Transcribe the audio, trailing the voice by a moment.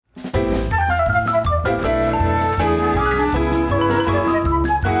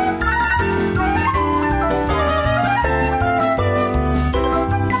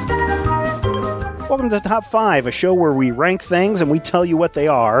welcome to Top 5, a show where we rank things and we tell you what they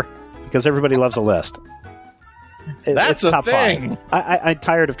are, because everybody loves a list. That's it's a Top thing. 5. I'm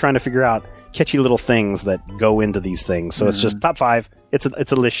tired of trying to figure out catchy little things that go into these things, so it's just Top 5. It's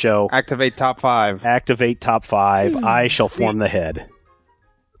a list show. Activate Top 5. Activate Top 5. I shall form the head.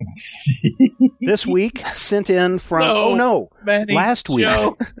 This week, sent in from... last week.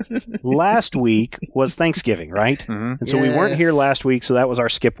 Last week was Thanksgiving, right? Mm-hmm. And so we weren't here last week, so that was our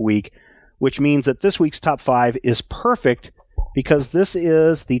skip week, which means that this week's Top 5 is perfect because this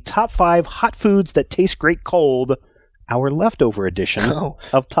is the Top 5 hot foods that taste great cold, our leftover edition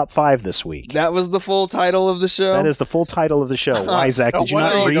of Top 5 this week. That was the full title of the show? That is the full title of the show. Why, Zach? Did you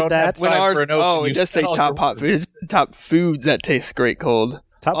not read that? It does say top foods that taste great cold.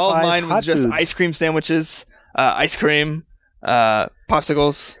 Top All of 5 mine was hot just foods. ice cream sandwiches, ice cream,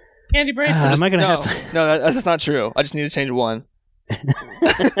 popsicles. Candy bracelets. Am I going to have to... No, that's not true. I just need to change one.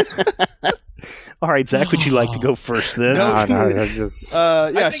 All right, Zach, would you like to go first then? No, just...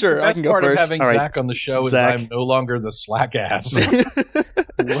 yeah, sure. I can go part first. of having All right. Zach on the show Zach. is I'm no longer the slack ass.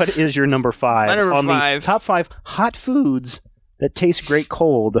 What is your number 5 My number on 5. the Top 5 hot foods that taste great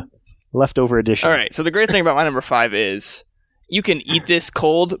cold leftover edition? All right, so the great thing about my number 5 is you can eat this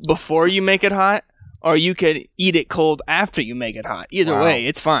cold before you make it hot, or you can eat it cold after you make it hot. Either way,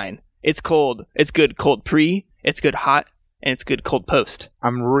 it's fine. It's cold. It's good cold pre, it's good hot, and it's good cold post.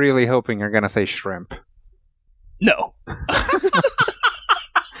 I'm really hoping you're going to say shrimp. No.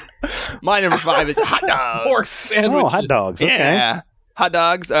 My number 5 is hot dogs. Pork sandwiches. Oh, hot dogs. Okay. Yeah. Hot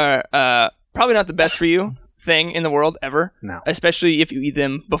dogs are probably not the best for you thing in the world ever. No. Especially if you eat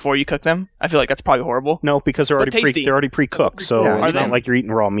them before you cook them. I feel like that's probably horrible. No, because they're already tasty. they're already pre-cooked, so Yeah, it's are not they? like you're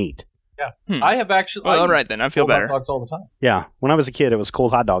eating raw meat. I have actually. Well, all right then. I feel better. Hot dogs all the time. Yeah, when I was a kid, it was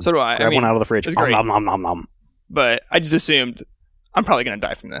cold hot dogs. So do I. Grab one out of the fridge. it's great. Nom, nom, nom, nom. But I just assumed I'm probably going to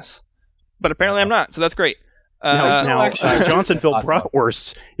die from this. But apparently I'm not, so that's great. Now, actually- Johnsonville Hot dog.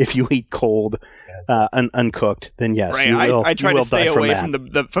 bratwursts, if you eat cold, uncooked, then yes, Right, you will. I try you to will stay die from away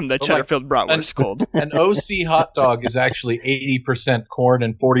that. from the Cheddarfield bratwurst cold. An OC hot dog is actually 80% corn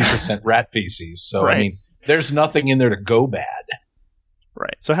and 40% rat feces. So, Right. I mean, there's nothing in there to go bad.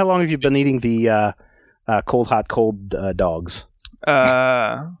 Right. So how long have you been eating the cold dogs?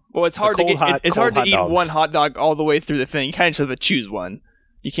 Well, it's hard to cold get. hot- It's cold hard to hot eat dogs. one hot dog all the way through the thing. You kind of just have to choose one.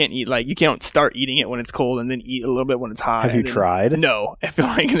 You can't eat you can't start eating it when it's cold and then eat a little bit when it's hot. Have you and then- tried? No, I feel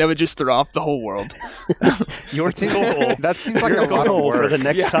like that would just throw off the whole world. Your goal. That seems like Your a lot of goal for work. the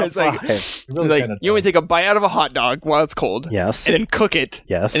next Yeah, top it's like- 5. It really Like kinda you only does. take a bite out of a hot dog while it's cold, Yes. and then cook it,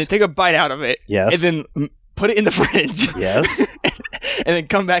 Yes. and then take a bite out of it, Yes. and then put it in the fridge, Yes. and then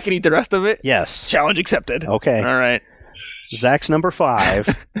come back and eat the rest of it. Yes. Challenge accepted. Okay. All right. Zach's number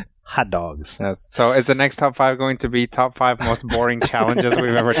 5, hot dogs. Yes. So is the next top 5 going to be top 5 most boring challenges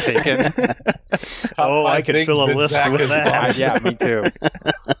we've ever taken? Top Oh, I 5 could things fill a that list Zach with has that. bought. Yeah, me too.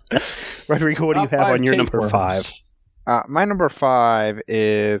 Rodrigo, what do you Top have 5 on your number 5? tapeworms. My number 5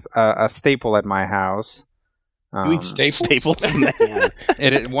 is a staple at my house. You eat staples? Staples, man.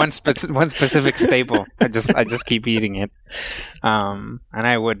 It is one specific staple. I just keep eating it, and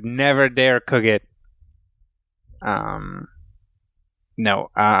I would never dare cook it. No.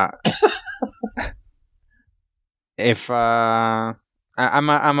 If I'm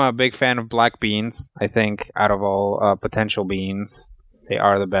a big fan of black beans. I think out of all potential beans, they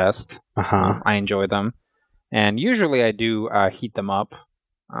are the best. Uh-huh. I enjoy them, and usually I do heat them up.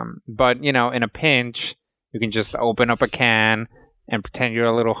 But in a pinch, you can just open up a can and pretend you're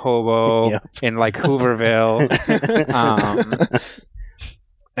a little hobo Yep. in like Hooverville,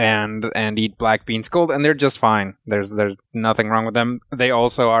 and eat black beans cold, and they're just fine. There's nothing wrong with them. They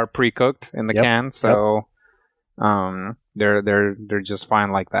also are pre-cooked in the Yep. can, so they're just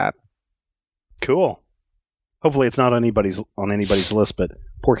fine like that. Cool. Hopefully it's not on anybody's list, but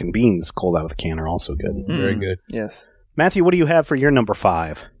pork and beans cold out of the can are also good. Very good. Yes. Matthew, what do you have for your number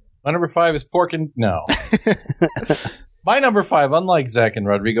 5? My number 5 is pork and... No. My number 5, unlike Zach and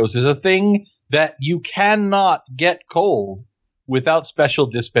Rodrigo's, is a thing that you cannot get cold without special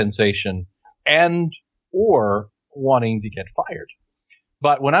dispensation and or wanting to get fired.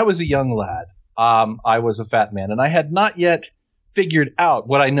 But when I was a young lad, I was a fat man, and I had not yet figured out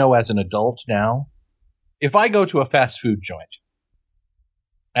what I know as an adult now. If I go to a fast food joint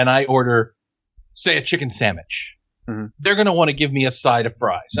and I order, say, a chicken sandwich, they're going to want to give me a side of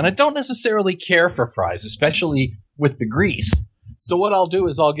fries. And I don't necessarily care for fries, especially with the grease. So what I'll do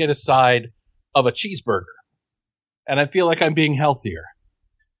is I'll get a side of a cheeseburger. And I feel like I'm being healthier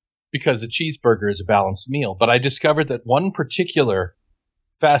because a cheeseburger is a balanced meal. But I discovered that one particular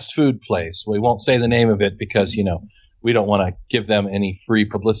fast food place, we won't say the name of it because, we don't want to give them any free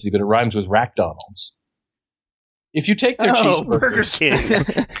publicity, but it rhymes with Rackdonald's. If you take their Burger cheeseburgers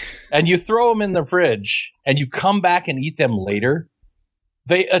King. and you throw them in the fridge and you come back and eat them later,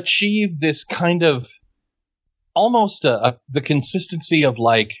 they achieve this kind of almost the consistency of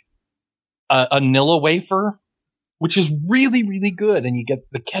like a Nilla wafer, which is really, really good. And you get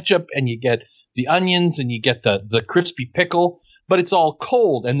the ketchup and you get the onions and you get the crispy pickle, but it's all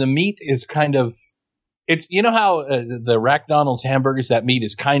cold and the meat is kind of, it's, you know how the Rackdonald's hamburgers, that meat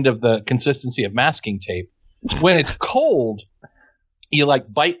is kind of the consistency of masking tape. When it's cold, you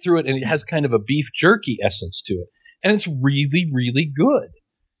like bite through it and it has kind of a beef jerky essence to it. And it's really, really good.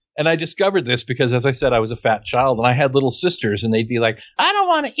 And I discovered this because, as I said, I was a fat child and I had little sisters and they'd be like, I don't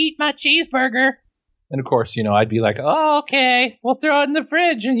want to eat my cheeseburger. And of course, you know, I'd be like, oh, okay, we'll throw it in the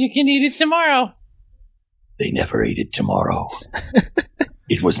fridge and you can eat it tomorrow. They never ate it tomorrow.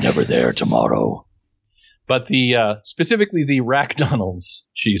 It was never there tomorrow. But specifically the Rackdonald's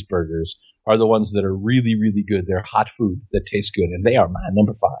cheeseburgers are the ones that are really, really good. They're hot food that tastes good, and they are my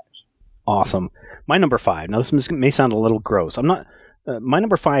number 5. Awesome. My number 5. Now, this may sound a little gross. I'm not. My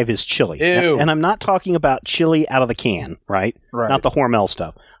number 5 is chili. Ew. And I'm not talking about chili out of the can, right? Not the Hormel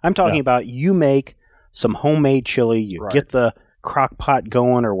stuff. I'm talking about you make some homemade chili. You get the crock pot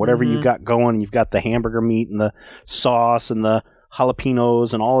going or whatever you got going. And you've got the hamburger meat and the sauce and the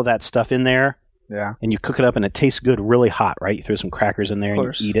jalapenos and all of that stuff in there. Yeah. And you cook it up and it tastes good really hot, right? You throw some crackers in there and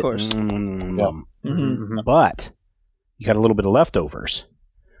you eat it. But you got a little bit of leftovers.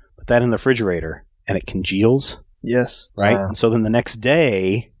 Put that in the refrigerator and it congeals. Yes. Right? And so then the next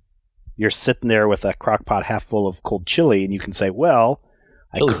day, you're sitting there with a crock pot half full of cold chili and you can say, well,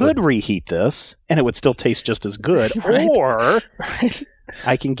 I could reheat this and it would still taste just as good. Or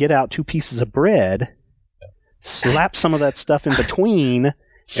I can get out 2 pieces of bread, slap some of that stuff in between,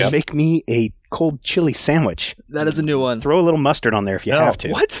 and make me a cold chili sandwich. That is a new one. Throw a little mustard on there if you have to.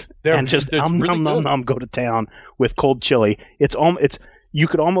 What? And just go to town with cold chili. It's you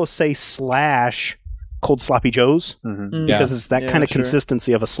could almost say / cold sloppy joes because it's that kind of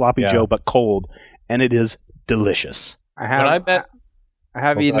consistency of a sloppy joe but cold, and it is delicious. I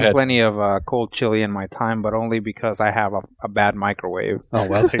have eaten plenty of cold chili in my time, but only because I have a bad microwave. Oh,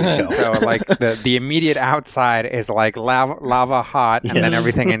 well, there you go. So, like, the immediate outside is, like, lava hot, and then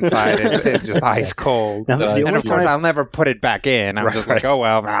everything inside is just ice cold. Now, and, of course, I'll never put it back in. I'm just like, oh,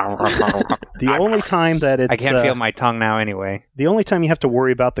 well. The only time that it's... I can't feel my tongue now anyway. The only time you have to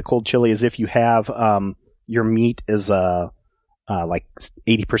worry about the cold chili is if you have your meat is like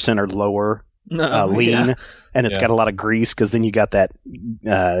 80% or lower. Lean, and it's got a lot of grease because then you got that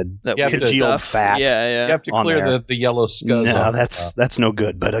congealed fat. You have to clear the yellow scuzz. No, that's no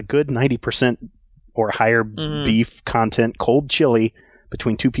good. But a good 90% or higher beef content cold chili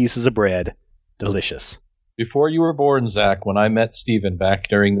between 2 pieces of bread, delicious. Before you were born, Zach, when I met Stephen back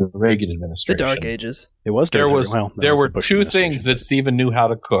during the Reagan administration, the dark ages, it was. There were 2 things that Stephen knew how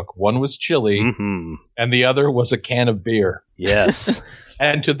to cook. One was chili, and the other was a can of beer. Yes.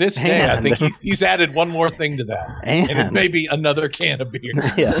 And to this day, I think he's added one more thing to that. And it may be another can of beer.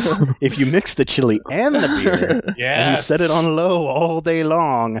 Yes. If you mix the chili and the beer, and you set it on low all day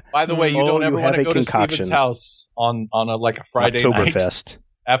long. By the way, you don't ever want to go to Stephen's house on a Friday Oktoberfest night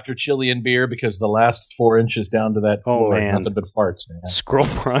after chili and beer because the last 4 inches down to that floor is nothing but farts, man. Scroll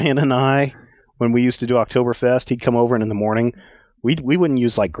Brian and I, when we used to do Oktoberfest, he'd come over and in the morning, we wouldn't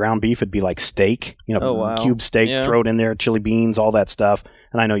use like ground beef. It'd be like steak, cube steak, throw it in there, chili beans, all that stuff.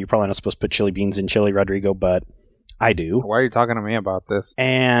 And I know you're probably not supposed to put chili beans in chili, Rodrigo, but I do. Why are you talking to me about this?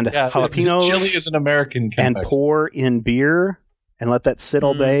 And jalapenos. Chili is an American confection. And pour in beer and let that sit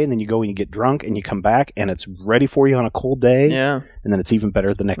all day. And then you go and you get drunk and you come back and it's ready for you on a cold day. Yeah. And then it's even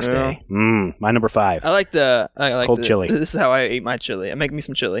better the next day. My number 5. I like cold chili. This is how I ate my chili. I make me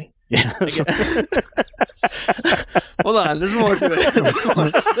some chili. Yeah. Hold on, there's more to it.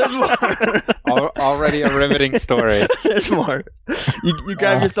 There's more. Already a riveting story. There's more. You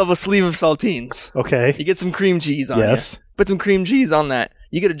grab yourself a sleeve of saltines. Okay. You get some cream cheese on it. Put some cream cheese on that.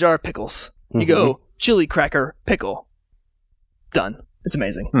 You get a jar of pickles. You go chili cracker pickle. Done. It's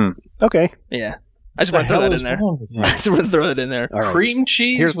amazing. Okay. Yeah. I just want to throw that in there. I just want to throw that in there. Right. Cream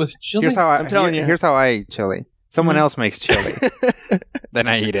cheese with chili? I'm telling you. Here's how I eat chili. Someone else makes chili. Then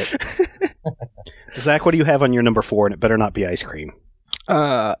I eat it. Zach, what do you have on your number 4? And it better not be ice cream.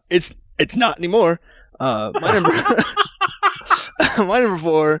 It's not anymore. My number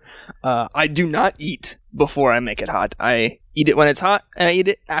 4, I do not eat before I make it hot. I eat it when it's hot, and I eat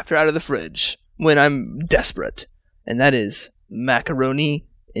it after out of the fridge when I'm desperate. And that is macaroni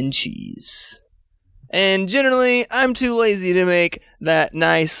and cheese. And generally, I'm too lazy to make that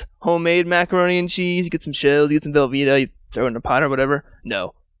nice homemade macaroni and cheese. You get some shells, you get some Velveeta, you throw it in a pot or whatever.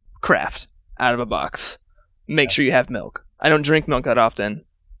 No. Kraft. Out of a box. Make sure you have milk. I don't drink milk that often.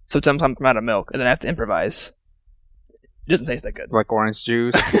 So sometimes I'm out of milk, and then I have to improvise. It doesn't taste that good. Like orange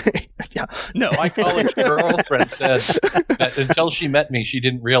juice. Yeah. No. My college girlfriend said that until she met me, she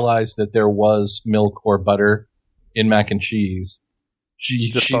didn't realize that there was milk or butter in mac and cheese.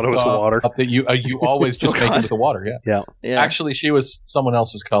 She thought it was water. That you always just make it with the water. Yeah. Yeah. Actually, she was someone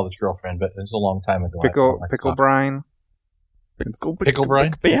else's college girlfriend, but it was a long time ago. Pickle brine. Pickle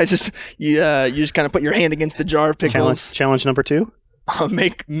brine. But yeah, it's just you just kind of put your hand against the jar of pickles. Challenge number 2.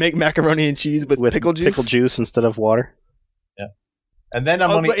 Make macaroni and cheese with pickle juice. Pickle juice instead of water. Yeah. And then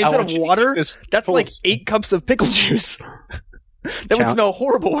I'm instead of water, that's like 8 cups of pickle juice. That would smell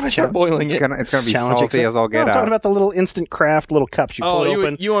horrible when I start boiling it. It's gonna be salty as all get I'm out. talking about the little instant craft little cups you pull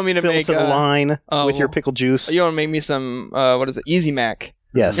open. You want me to fill make to the line with your pickle juice? You want to make me some what is it? Easy Mac.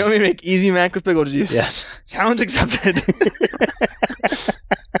 Yes. You want me to make Easy Mac with pickle juice? Yes. Challenge accepted.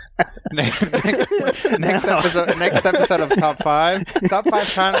 Next episode of Top 5. Top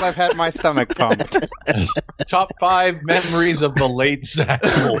 5 times I've had my stomach pumped. Top 5 memories of the late Zach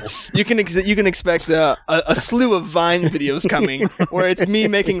Wolf. You can expect a slew of Vine videos coming where it's me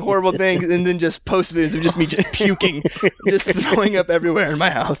making horrible things and then just post videos of just me just puking, just throwing up everywhere in my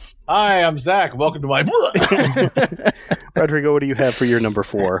house. Hi, I'm Zach. Welcome to my... Rodrigo, what do you have for your number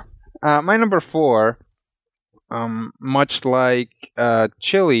 4? My number 4... much like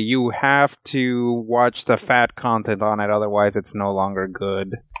chili, you have to watch the fat content on it, otherwise it's no longer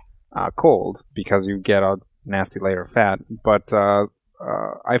good cold because you get a nasty layer of fat. But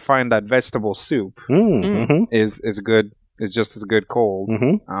I find that vegetable soup is good, is just as good cold.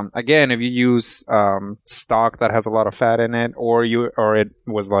 Again, if you use stock that has a lot of fat in it, or it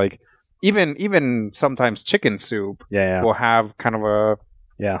was like even sometimes chicken soup will have kind of a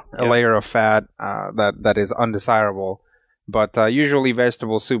layer of fat that is undesirable. But usually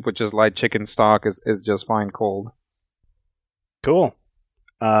vegetable soup, which is light chicken stock, is just fine cold. Cool.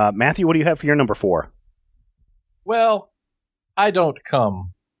 Matthew, what do you have for your number 4? Well, I don't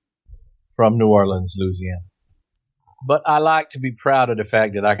come from New Orleans, Louisiana. But I like to be proud of the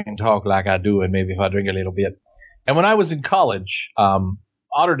fact that I can talk like I do, and maybe if I drink a little bit. And when I was in college,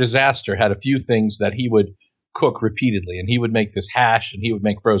 Otter Disaster had a few things that he would cook repeatedly, and he would make this hash and he would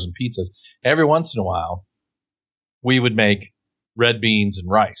make frozen pizzas. Every once in a while we would make red beans and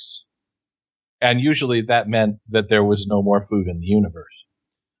rice, and usually that meant that there was no more food in the universe.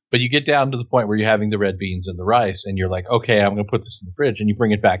 But you get down to the point where you're having the red beans and the rice and you're like, okay, I'm going to put this in the fridge, and you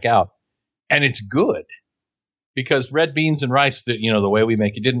bring it back out and it's good because red beans and rice, the way we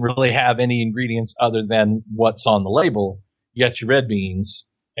make it, didn't really have any ingredients other than what's on the label. You got your red beans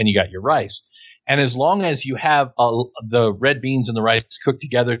and you got your rice. And as long as you have the red beans and the rice cooked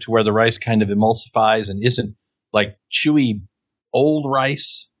together to where the rice kind of emulsifies and isn't like chewy old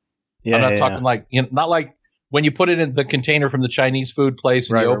rice. I'm not talking like, not like when you put it in the container from the Chinese food place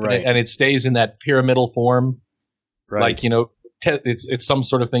and you open it and it stays in that pyramidal form. Right. Like, it's some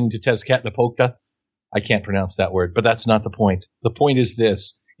sort of thing to Tezcatlipoca. I can't pronounce that word, but that's not the point. The point is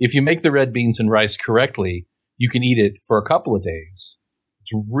this. If you make the red beans and rice correctly, you can eat it for a couple of days.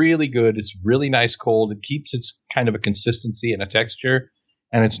 It's really good. It's really nice cold. It keeps its kind of a consistency and a texture,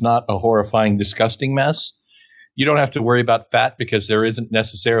 and it's not a horrifying, disgusting mess. You don't have to worry about fat because there isn't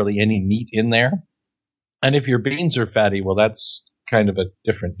necessarily any meat in there. And if your beans are fatty, well, that's kind of a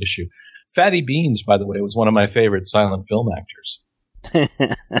different issue. Fatty Beans, by the way, was one of my favorite silent film actors.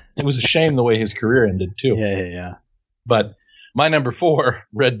 It was a shame the way his career ended, too. Yeah. But my number 4,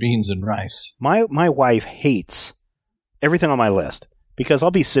 red beans and rice. My wife hates everything on my list. Because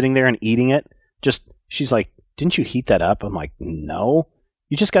I'll be sitting there and eating it. She's like, didn't you heat that up? I'm like, no.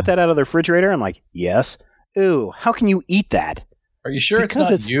 You just got that out of the refrigerator? I'm like, yes. Ooh, how can you eat that? Are you sure it's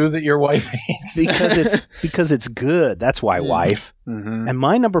not you that your wife hates? Because it's good. That's why, wife. Mm-hmm. And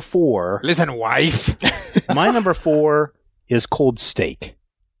my number 4... Listen, wife. My number 4 is cold steak.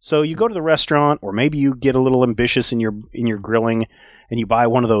 So you go to the restaurant, or maybe you get a little ambitious in your grilling, and you buy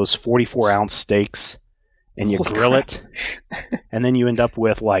one of those 44-ounce steaks. And you grill it, and then you end up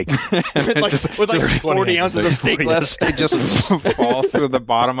with like 40 ounces of steak left. It just falls through the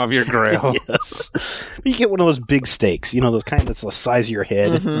bottom of your grill. Yes. But you get one of those big steaks, those kind that's the size of your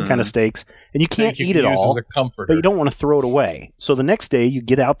head kind of steaks, and you can't eat it all, but you don't want to throw it away. So the next day you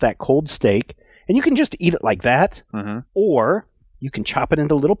get out that cold steak, and you can just eat it like that, or you can chop it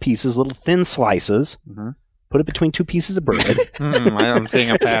into little pieces, little thin slices. Put it between 2 pieces of bread. I'm seeing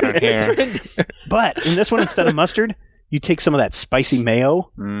a pattern here. But in this one, instead of mustard, You take some of that spicy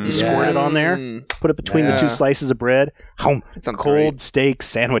mayo, Mm. squirt it on there, put it between the two Yeah. slices of bread. That sounds Cold great. steak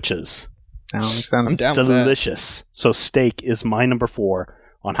sandwiches. That makes sense. I'm down with that. Delicious. So steak is my number 4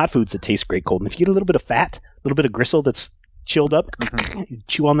 on hot foods that taste great cold. And if you get a little bit of fat, a little bit of gristle that's chilled up, you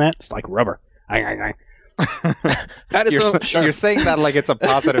chew on that, it's like rubber. That is You're saying that like it's a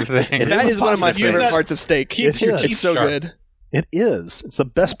positive thing. that is one of my positive favorite thing. parts of steak. Keeps your is. teeth It's so sharp. good. It is. It's the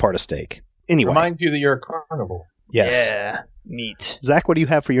best part of steak. Anyway, Reminds you that you're a carnivore. yes. Yeah. Meat. Zach, what do you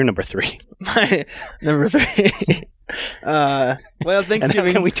have for your number 3? My number 3. Well, And how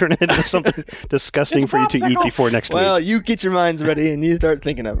Thanksgiving. can we turn it into something disgusting It's for you to eat popsicle. before next Well, week? you get your minds ready and you start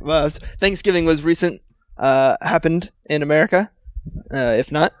thinking of. Well, Thanksgiving was recent. Happened in America.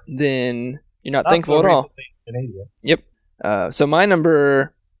 If not, then you're not thankful so at all. recently in Canada. So my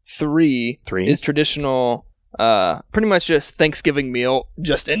number 3 3? is traditional. Pretty much just Thanksgiving meal,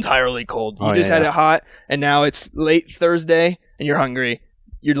 just entirely cold. You Oh, just yeah, had yeah. it hot, and now it's late Thursday, and you're hungry.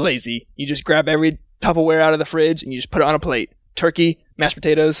 You're lazy. You just grab every Tupperware out of the fridge, and you just put it on a plate. Turkey, mashed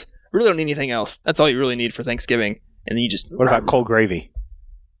potatoes. Really don't need anything else. That's all you really need for Thanksgiving. And then you just. What about cold gravy?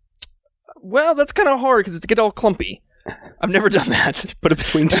 Well, that's kind of hard because it's get all clumpy. I've never done that. Put it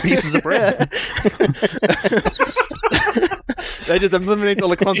between 2 pieces of bread. That just eliminates all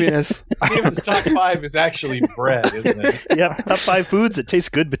the clumpiness. Steven's top 5 is actually bread, isn't it? Yep, top 5 foods that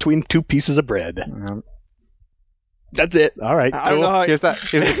taste good between 2 pieces of bread. That's it. All right, I don't cool. know how. Here's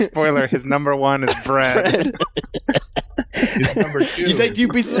a spoiler. His number 1 is bread. Bread. His number 2. You take 2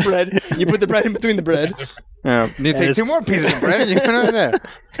 pieces of bread, you put the bread in between the bread, You take 2 more pieces of bread and you put it in there.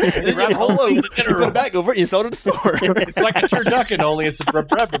 you grab a whole loaf, you put it back over it, and you sell it at the store. It's like a turducken, only it's a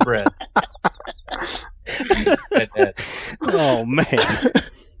bread. Oh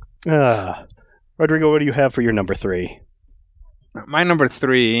man. Rodrigo, what do you have for your number 3? My number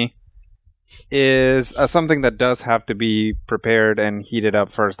 3 is something that does have to be prepared and heated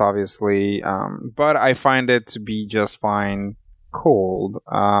up first, obviously. But I find it to be just fine cold.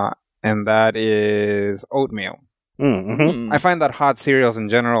 And that is oatmeal. Mm-hmm. I find that hot cereals in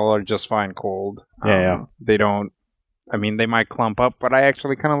general are just fine cold. Yeah. They don't. I mean, they might clump up, but I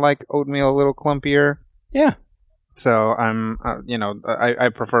actually kind of like oatmeal a little clumpier. Yeah. So I'm, I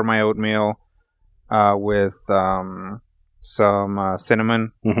prefer my oatmeal with some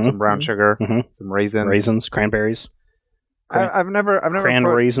cinnamon, Mhm. some brown sugar, Mhm. some raisins. Raisins, cranberries, I've never cran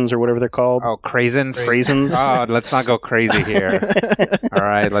put- raisins or whatever they're called. Oh, craisins. Raisins. Oh, let's not go crazy here. All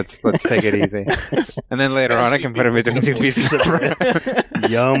right, let's take it easy. And then later on, I can put it between 2 pieces of bread.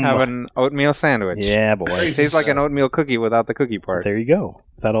 Yum. Have an oatmeal sandwich. Yeah, boy. It tastes like an oatmeal cookie without the cookie part. There you go.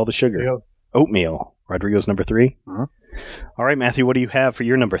 Without all the sugar. Yep. Oatmeal. Rodrigo's number 3. Uh-huh. All right, Matthew, what do you have for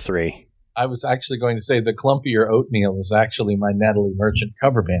your number 3? I was actually going to say the clumpier oatmeal is actually my Natalie Merchant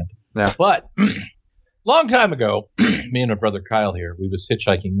cover band. Yeah. But long time ago, me and my brother Kyle here, we was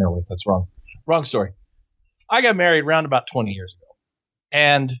hitchhiking. No, wait, that's wrong. Wrong story. I got married around about 20 years ago.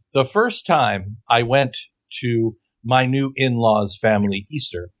 And the first time I went to my new in-laws family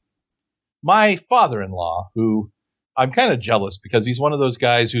Easter, my father-in-law, who I'm kind of jealous because he's one of those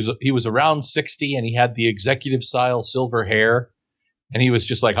guys he was around 60 and he had the executive style silver hair. And he was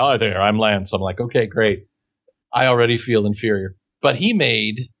just like, "Hi there, I'm Lance." I'm like, "Okay, great." I already feel inferior. But he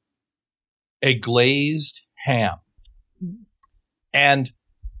made a glazed ham. And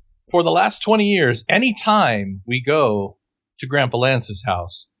for the last 20 years, anytime we go to Grandpa Lance's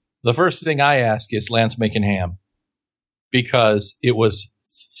house, the first thing I ask is, "Lance making ham?" Because it was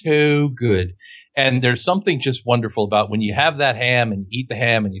so good. And there's something just wonderful about when you have that ham and you eat the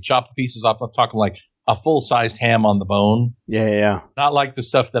ham and you chop the pieces off. I'm talking like a full-sized ham on the bone. Yeah. Not like the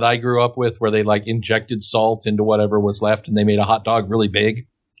stuff that I grew up with where they like injected salt into whatever was left and they made a hot dog really big.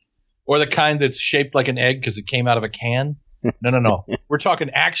 Or the kind that's shaped like an egg because it came out of a can. No. We're talking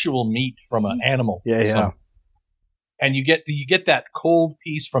actual meat from an animal. Yeah. And you get that cold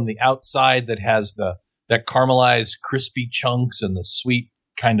piece from the outside that has that caramelized crispy chunks and the sweet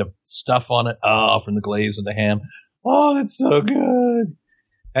kind of stuff on it. From the glaze of the ham. Oh, that's so good.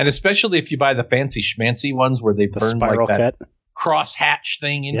 And especially if you buy the fancy schmancy ones where they The burn spiral like that cut. cross-hatch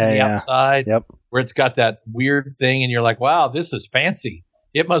thing into the Yeah. outside. Yep. Where it's got that weird thing and you're like, wow, this is fancy.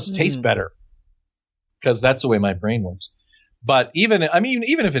 It must taste better. Because that's the way my brain works. But even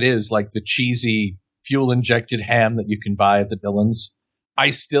if it is like the cheesy fuel-injected ham that you can buy at the Dillons,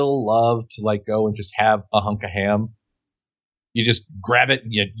 I still love to like go and just have a hunk of ham. You just grab it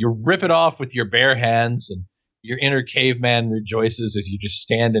and you rip it off with your bare hands and your inner caveman rejoices as you just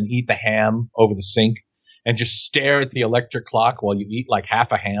stand and eat the ham over the sink and just stare at the electric clock while you eat like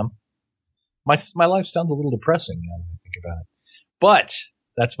half a ham. My life sounds a little depressing now that I think about it. But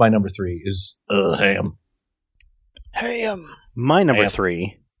that's my number 3 is ham. Ham. My number Ham.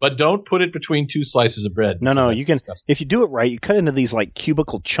 3. But don't put it between 2 slices of bread. No, That's you can. disgusting. If you do it right, you cut into these like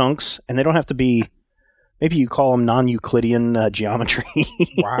cubical chunks, and they don't have to be. Maybe you call them non-Euclidean geometry.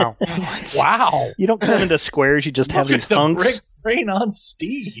 Wow. Wow. You don't cut them into squares. You just have Look these at the hunks. brick brain on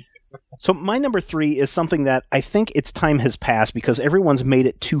Steve. So my number 3 is something that I think its time has passed because everyone's made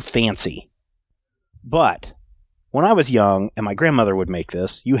it too fancy. But when I was young and my grandmother would make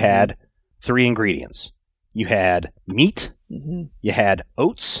this, you had 3 ingredients. You had meat, you had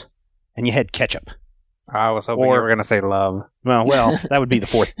oats, and you had ketchup. I was hoping you were going to say love. Well, that would be the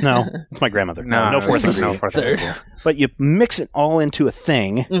 4th. No, it's my grandmother. No fourth ingredient. No fourth Third. ingredient. But you mix it all into a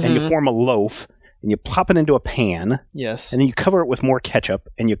thing, and you form a loaf, and you pop it into a pan, Yes. and then you cover it with more ketchup,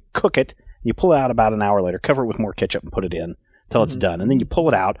 and you cook it, and you pull it out about an hour later, cover it with more ketchup, and put it in until it's done. And then you pull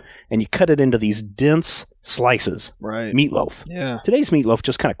it out, and you cut it into these dense slices. Right. Meatloaf. Yeah. Today's meatloaf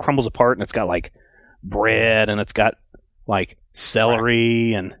just kind of crumbles apart, and it's got like bread, and it's got like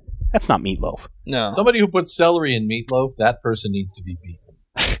celery, and that's not meatloaf. No. Somebody who puts celery in meatloaf, that person needs to be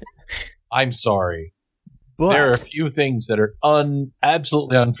beaten. I'm sorry. But There are a few things that are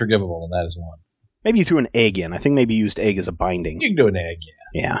absolutely unforgivable, and that is one. maybe you threw an egg in. I think maybe you used egg as a binding. You can do an egg,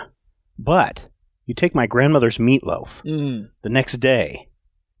 yeah. Yeah. But you take my grandmother's meatloaf Mm. the next day,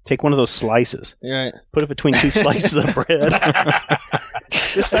 take one of those slices, Right. put it between 2 slices of bread,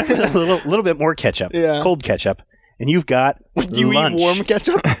 this time with a little bit more ketchup, Yeah. cold ketchup, and you've got Do you lunch. eat warm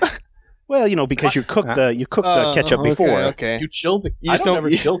ketchup? Well, because you cook the ketchup okay, before. Okay. You chill the. You I just don't don't- ever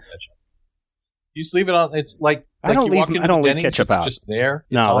chill ketchup. You just leave it on. It's like I don't you leave- walk into I don't leave Denny's, ketchup it's out. just there.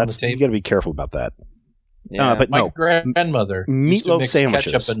 It's No, on that's the you table. got to be careful about that. Yeah. But My no, grandmother used to meatloaf mix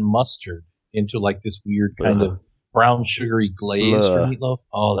sandwiches. ketchup and mustard into like this weird kind Ugh. of brown sugary glaze for Ugh. meatloaf.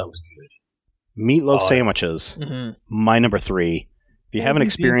 Oh, that was good. meatloaf Oh, sandwiches. Mhm. My number 3. If you haven't Maybe,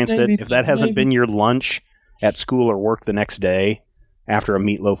 experienced it, maybe, if that hasn't maybe. been your lunch at school or work the next day after a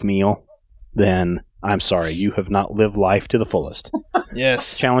meatloaf meal, then I'm sorry, you have not lived life to the fullest.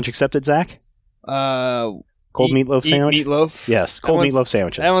 Yes. Challenge accepted, Zach? Cold Eat- meatloaf eat sandwich? Meatloaf. Yes, cold one's- meatloaf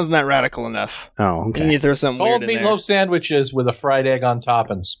sandwiches. That one's not radical enough. Oh, You need okay. to throw something Cold weird in meatloaf sandwiches with a fried egg on top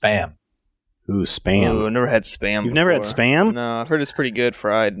and spam. Ooh, there. spam. Ooh, never had spam. You've never had before. spam? No, I've heard it's pretty good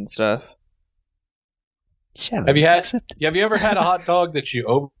fried and stuff. Shut up. Have you had? Accept- Have you ever had a hot dog that you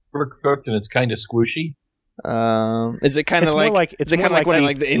overcooked and it's kind of squishy? Is it kind It's of more like? like it's is it more kind of like when the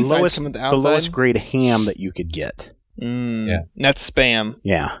like the insides lowest, come with the the outside? lowest grade ham that you could get. Yeah. That's spam.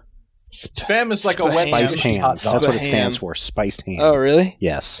 Yeah, Spam is like a wet spiced squishy hot hams. dog. That's what it Spam. stands for. Spiced ham. Oh, really?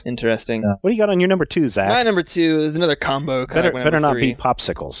 Yes. Interesting. Yeah. What do you got on your number 2, Zach? My number 2 is another combo. better not be. be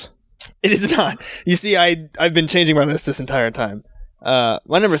popsicles. It is not. You see, I've been changing my list this entire time. My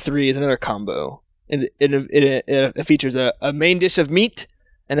number 3 is another combo. It features a main dish of meat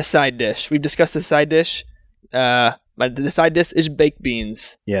and a side dish. We've discussed the side dish. The side dish is baked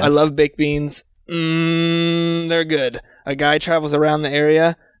beans. Yes. I love baked beans. They're good. A guy travels around the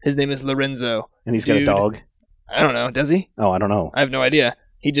area. His name is Lorenzo. And he's got a Dude. dog. I don't know. Does he? Oh, I don't know. I have no idea.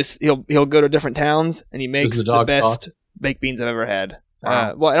 He'll go to different towns and he makes the the dog best baked beans I've ever had.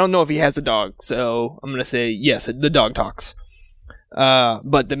 Wow. Well, I don't know if he has a dog, so I'm gonna say yes. The dog talks.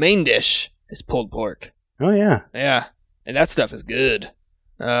 But the main dish is pulled pork. Oh, yeah. Yeah, and that stuff is good.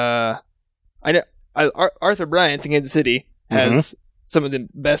 I know Arthur Bryant's in Kansas City has some of the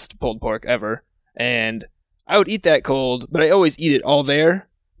best pulled pork ever, and I would eat that cold, but I always eat it all there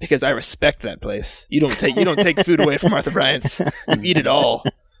because I respect that place. You don't take food away from Arthur Bryant's. You eat it all.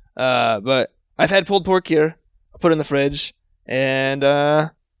 But I've had pulled pork here. I'll put it in the fridge, and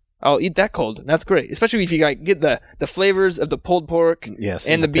I'll eat that cold. And that's great, especially if you get the flavors of the pulled pork Yes.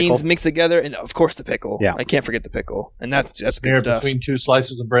 and the beans pickle. mixed together, and of course the pickle. Yeah. I can't forget the pickle, and that's good Smear stuff. between 2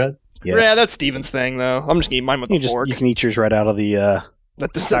 slices of bread. Yes. Yeah, that's Steven's thing, though. I'm just gonna eat mine with you the fork. You can eat yours right out of the The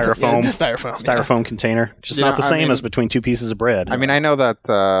styrofoam- the styrofoam. styrofoam container. Just You not know, the I same mean- as between 2 pieces of bread. I mean, I know that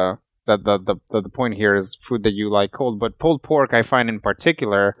that the point here is food that you like cold, but pulled pork, I find in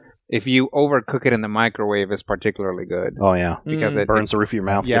particular, if you overcook it in the microwave, is particularly good Oh, yeah. because Mm. it Burns the roof of your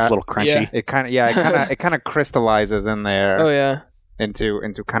mouth. Yeah. Gets a little crunchy. it kind of crystallizes in there Oh yeah. into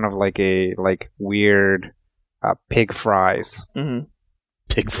kind of like a weird pig fries. Mm-hmm.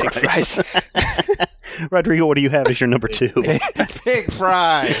 Pig Pig fries. Rodrigo, what do you have as your number 2? Pig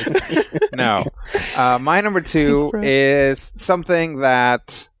fries. No, my number 2 is something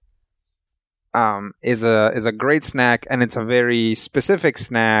that is a great snack, and it's a very specific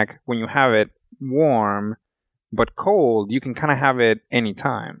snack. When you have it warm but cold, you can kind of have it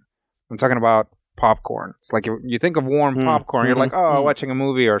anytime. I'm talking about popcorn. It's like you think of warm Mm, popcorn, you're mhm, like, oh, watching a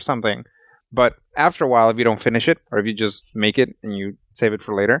movie or something. But after a while, if you don't finish it, or if you just make it and you save it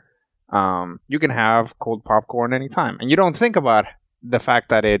for later, you can have cold popcorn anytime. And you don't think about the fact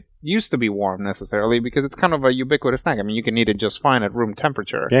that it used to be warm necessarily because it's kind of a ubiquitous snack. I mean, you can eat it just fine at room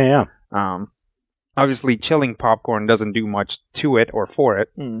temperature. Yeah, yeah. Obviously, chilling popcorn doesn't do much to it or for it.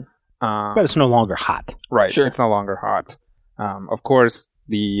 But it's no longer hot. Right. Sure. It's no longer hot. Of course,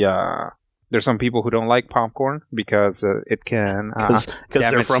 there's some people who don't like popcorn because it can Because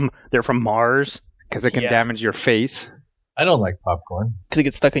they're from Mars. because it can damage your face. I don't like popcorn. Because it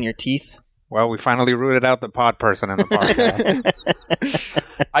gets stuck in your teeth. Well, we finally rooted out the pod person in the podcast.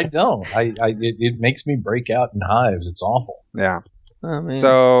 I don't. It makes me break out in hives. It's awful. Yeah. Oh, man.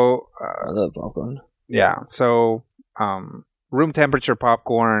 So I love popcorn. yeah. So room temperature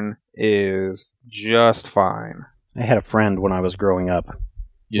popcorn is just fine. I had a friend when I was growing up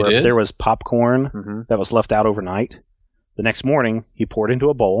You where did? if there was popcorn Mm-hmm. that was left out overnight, the next morning he poured into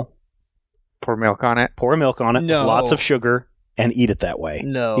a bowl, Pour milk on it. pour milk on it, No. lots of sugar, and eat it that way.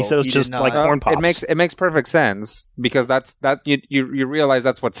 No. He said it was he just did not. like corn pops. It makes perfect sense because you realize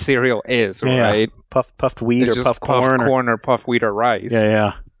that's what cereal is, Yeah. right? puffed wheat It's or just puffed corn. or puffed wheat or rice. Yeah,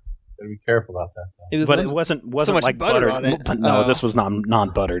 yeah. Gotta be careful about that. Though. It was But one- it wasn't much like butter buttered. on it. But no, Oh. this was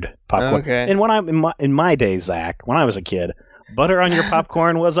non-buttered popcorn. Okay. And when in my days, Zach, when I was a kid, butter on your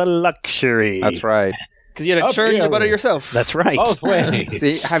popcorn was a luxury. That's right. Because you had to Oh, churn yeah. the butter yourself. That's right. Both ways.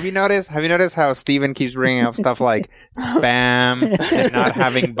 See, have you noticed how Steven keeps bringing up stuff like spam and not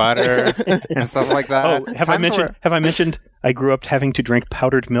having butter and stuff like that? Oh, have I mentioned I grew up having to drink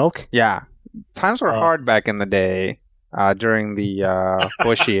powdered milk? Yeah, times were Oh. hard back in the day during the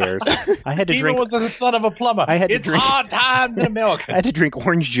Bush years. I had to Steven drink. was the son of a plumber. I had to it's drink- hard times in the milk. I had to drink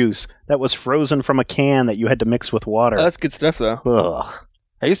orange juice that was frozen from a can that you had to mix with water. Oh, that's good stuff, though. Ugh.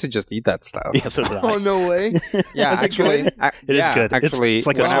 I used to just eat that stuff. Yeah, so did I. Oh, no way. Yeah, Is it actually, good? It is good. Actually, It's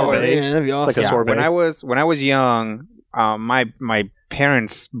like a when I sorbet. was- Man, that'd be awesome. like a sorbet. When I was young, my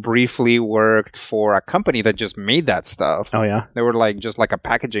parents briefly worked for a company that just made that stuff. Oh yeah. They were just like a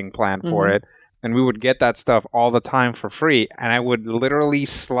packaging plant for Mhm. it. And we would get that stuff all the time for free. And I would literally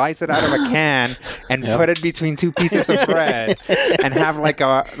slice it out of a can and Yep. put it between two pieces of bread and have like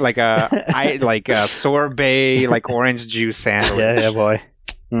a sorbet, like orange juice sandwich. Yeah, boy.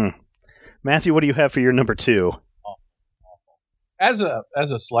 Matthew, what do you have for your number 2? As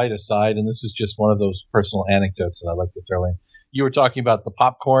a slight aside, and this is just one of those personal anecdotes that I like to throw in. You were talking about the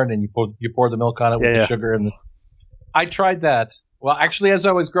popcorn, and you pour the milk on it with Yeah, the yeah. sugar, and I tried that. Well, actually, as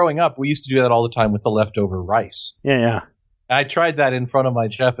I was growing up, we used to do that all the time with the leftover rice. Yeah. I tried that in front of my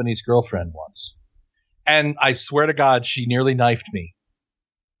Japanese girlfriend once, and I swear to God, she nearly knifed me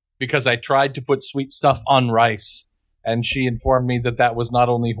because I tried to put sweet stuff on rice, and she informed me that was not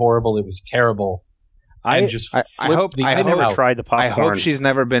only horrible, it was terrible. And just I flipped hope- the I I've item never out. tried the popcorn. I hope she's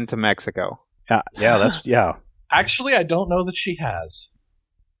never been to Mexico. Yeah. Actually, I don't know that she has,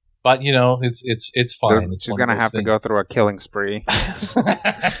 but it's fine. It's She's one going to of those have to go through a killing spree. things.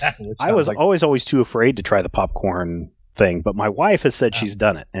 Which I was sounds like- always too afraid to try the popcorn thing, but my wife has said she's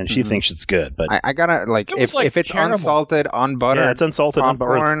done it and she Mhm. thinks it's good. But I gotta It was, if it's caramel. unsalted on butter. yeah, it's unsalted on or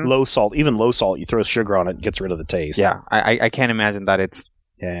popcorn. low salt. Even low salt, you throw sugar on it, it gets rid of the taste. Yeah, I can't imagine that it's.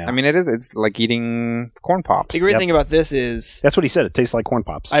 Yeah. I mean, it's like eating corn pops. The great Yep. thing about this is That's what he said. It tastes like corn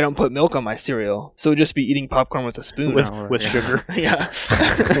pops I don't put milk on my cereal, so it'd just be eating popcorn with a spoon. with No, with yeah. sugar. yeah.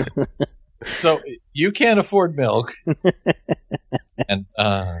 So you can't afford milk, and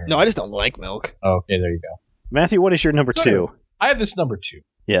No, I just don't like milk. okay, there you go. Matthew, what is your number So 2? I have this number 2.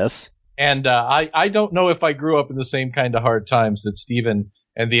 Yes. And I don't know if I grew up in the same kind of hard times that Stephen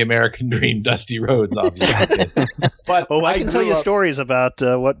and the American Dream Dusty Rhodes obviously did. But Oh, I can tell grew you up- stories about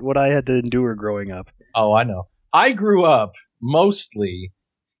what I had to endure growing up. Oh, I know. I grew up mostly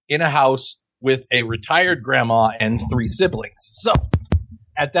in a house with a retired grandma and 3 siblings. So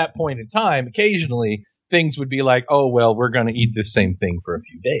at that point in time, occasionally things would be like, oh, well, we're going to eat this same thing for a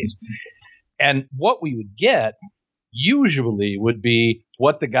few days. And what we would get usually would be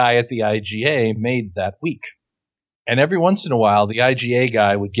what the guy at the IGA made that week. And every once in a while, the IGA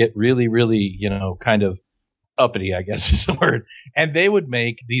guy would get really, really, kind of uppity, I guess is the word. And they would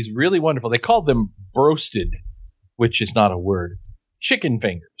make these really wonderful, they called them broasted, which is not a word, chicken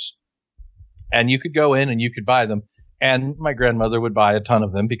fingers. And you could go in and you could buy them. And my grandmother would buy a ton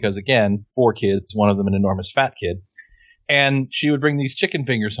of them because, again, 4 kids, one of them an enormous fat kid. And she would bring these chicken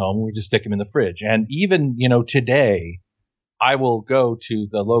fingers home and we just stick them in the fridge. And even, today, I will go to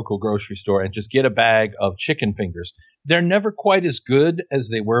the local grocery store and just get a bag of chicken fingers. They're never quite as good as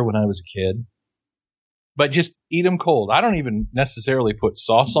they were when I was a kid, but just eat them cold. I don't even necessarily put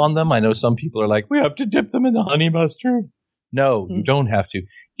sauce on them. I know some people are like, we have to dip them in the honey mustard. No, you don't have to.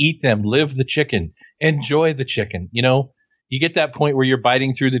 Eat them. Live the chicken. Enjoy the chicken. you get that point where you're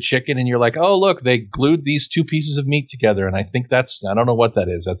biting through the chicken and you're like, oh, look, they glued these two pieces of meat together. And I think I don't know what that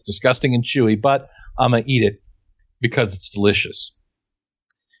is. That's disgusting and chewy, but I'm going to eat it because it's delicious.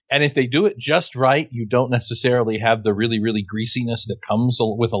 And if they do it just right, you don't necessarily have the really, really greasiness that comes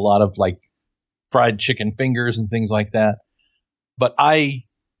with a lot of like fried chicken fingers and things like that. But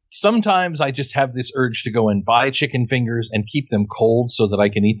sometimes I just have this urge to go and buy chicken fingers and keep them cold so that I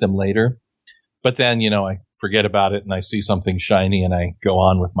can eat them later. But then, I forget about it and I see something shiny and I go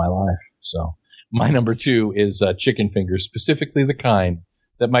on with my life. So my number 2 is chicken fingers, specifically the kind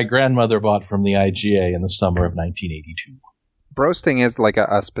that my grandmother bought from the IGA in the summer of 1982. Broasting is like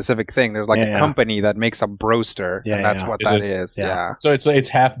a specific thing. There's like a company that makes a broaster, and that's what that is. Yeah. So it's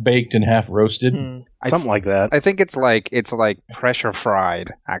half baked and half roasted, something like that. I think it's like pressure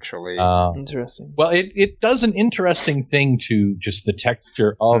fried, actually. Interesting. Well, it does an interesting thing to just the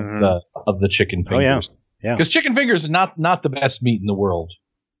texture of the chicken fingers. Yeah. Because chicken fingers is not the best meat in the world,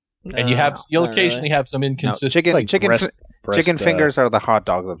 and you'll occasionally have some inconsistency. Chicken fingers are the hot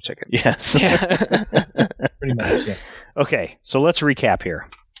dogs of chicken. Yes. Pretty much. Yeah. Okay, so let's recap here.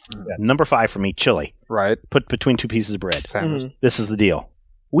 Number 5 for me, chili. Right. Put between 2 pieces of bread. Sandwich. Mm-hmm. This is the deal.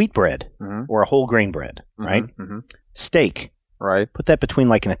 Wheat bread or a whole grain bread, right? Mm-hmm. Steak. Right. Put that between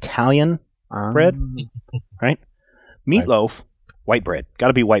like an Italian bread, right? Meatloaf, white bread. Got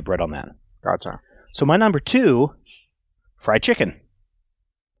to be white bread on that. Gotcha. So my number 2, fried chicken.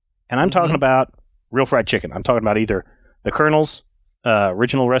 And I'm talking about real fried chicken. I'm talking about either the Colonel's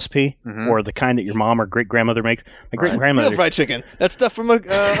original recipe or the kind that your mom or great grandmother makes. My great grandmother real fried chicken. That's stuff from a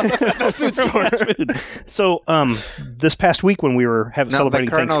fast food store. So this past week when we were celebrating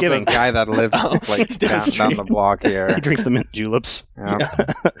the Colonel's Thanksgiving, this guy that lives down the block here. He drinks the mint juleps.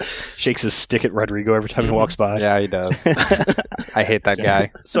 Yeah. Shakes his stick at Rodrigo every time he walks by. Yeah, he does. I hate that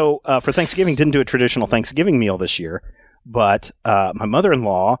guy. So for Thanksgiving, didn't do a traditional Thanksgiving meal this year, but my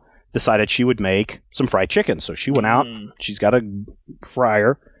mother-in-law decided she would make some fried chicken. So she went out. She's got a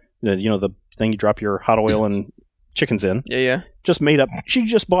fryer, the thing you drop your hot oil and chickens in. Yeah. Just made up.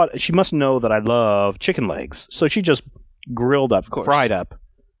 She must know that I love chicken legs. So she just grilled up, fried up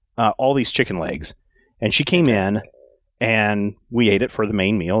all these chicken legs. And she came in and we ate it for the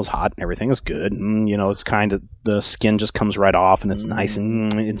main meal. It was hot and everything was good. And, it's kind of, the skin just comes right off and it's nice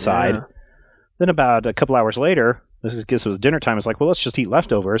and inside. Yeah. Then about a couple hours later, I guess it was dinner time. It's like, well, let's just eat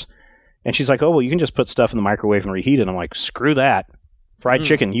leftovers. And she's like, oh, well, you can just put stuff in the microwave and reheat it. I'm like, screw that. Fried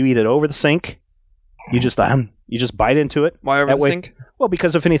chicken, you eat it over the sink. You just bite into it. Why over the sink? Well,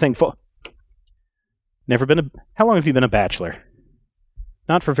 because if anything, how long have you been a bachelor?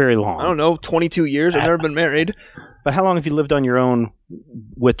 Not for very long. I don't know, 22 years. I've never been married. But how long have you lived on your own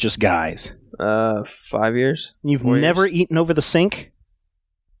with just guys? 5 years. You've never eaten over the sink?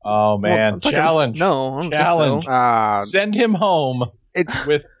 Oh, man. Challenge. No, I don't Challenge. think so. Send him home.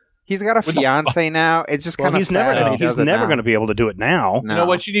 He's got a fiance now. It's just kind of sad. He's never going to be able to do it now. No. You know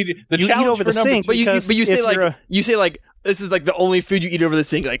what you need? You eat over the sink, but you say like this is like the only food you eat over the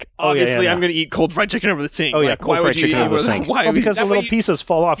sink. Like obviously, I'm going to eat cold fried chicken over the sink. Oh yeah, cold fried chicken over the sink. Why? Because the little pieces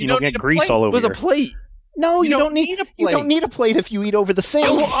fall off. You don't get grease all over. It was a plate. No, you don't need a plate. You don't need a plate if you eat over the sink.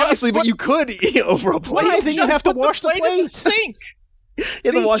 Well, obviously, but you could eat over a plate. Why? Then you have to wash the plate. In the sink. You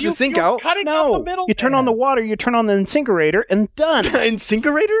have to wash the sink out. No, you turn on the water, you turn on the incinerator, and done.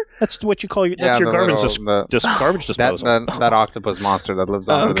 Incinerator? That's what you call your garbage disposal. That octopus monster that lives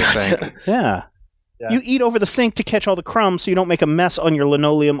under the sink. Yeah. You eat over the sink to catch all the crumbs so you don't make a mess on your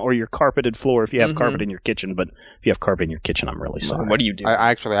linoleum or your carpeted floor if you have carpet in your kitchen. But if you have carpet in your kitchen, I'm really sorry. What do you do?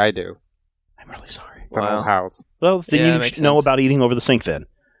 I do. I'm really sorry. It's an old house. Well, then you know about eating over the sink then.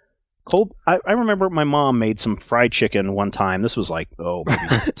 Cold. I remember my mom made some fried chicken one time. This was like,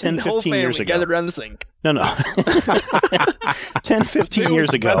 maybe 10, 15 years ago. Gathered around the sink. No. 10, 15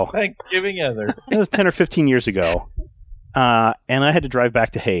 years ago. Best Thanksgiving ever. It was 10 or 15 years ago. And I had to drive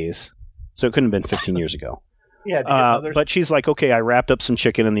back to Hayes. So it couldn't have been 15 years ago. Yeah. But she's like, okay, I wrapped up some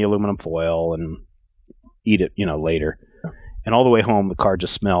chicken in the aluminum foil and eat it, later. And all the way home, the car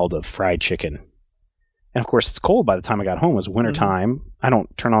just smelled of fried chicken. And of course, it's cold by the time I got home. It was wintertime. I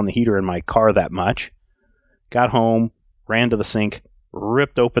don't turn on the heater in my car that much. Got home, ran to the sink,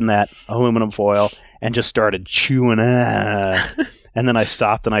 ripped open that aluminum foil, and just started chewing. And then I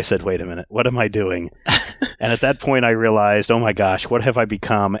stopped and I said, wait a minute, what am I doing? And at that point, I realized, oh my gosh, what have I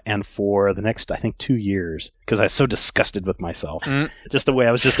become? And for the next, I think, 2 years, because I was so disgusted with myself, just the way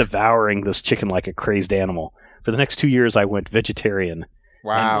I was just devouring this chicken like a crazed animal. For the next 2 years, I went vegetarian.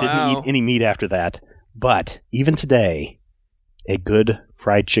 Wow. And didn't eat any meat after that. But even today, a good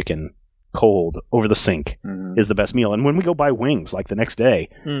fried chicken cold over the sink Mhm. is the best meal. And when we go buy wings, like the next day,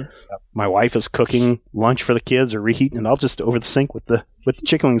 my wife is cooking lunch for the kids or reheating, and I'll just over the sink with the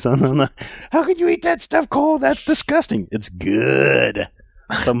chicken wings on the. How can you eat that stuff cold? That's disgusting. It's good.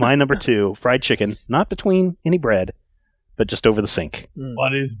 So my number 2, fried chicken, not between any bread, but just over the sink.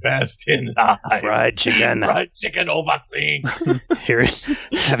 What is best in life? Fried chicken. Fried chicken over sink. Here,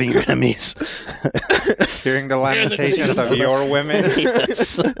 having your enemies. Hearing the lamentations of your women.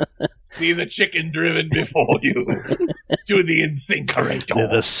 Yes. See the chicken driven before you to the incinerator.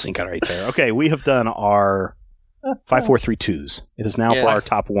 The incinerator. Okay, we have done our 5, 4, 3, 2s. It is now for Yes. our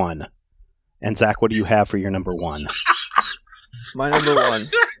top 1. And Zach, what do you have for your number 1? My number 1.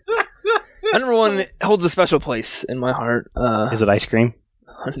 My number 1 holds a special place in my heart. Is it ice cream?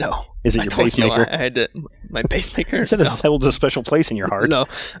 No. Is it I your told you pacemaker? I had to, my pacemaker. You said it holds a special place in your heart. No,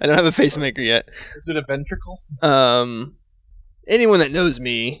 I don't have a pacemaker yet. Is it a ventricle? Anyone that knows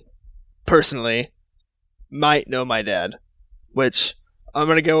me personally might know my dad, which I'm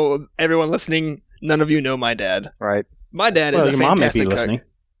gonna go. Everyone listening, none of you know my dad. Right. My dad is Well, a your mom may be fantastic cook. listening.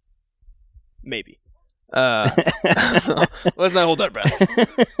 Maybe. Let's not hold our breath.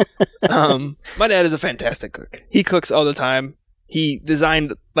 My dad is a fantastic cook. He cooks all the time. He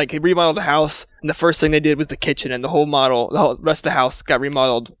designed, he remodeled the house, and the first thing they did was the kitchen, and the whole rest of the house got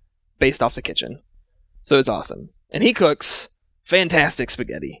remodeled based off the kitchen. So it's awesome. And he cooks fantastic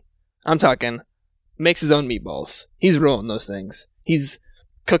spaghetti. I'm talking, makes his own meatballs. He's rolling those things. He's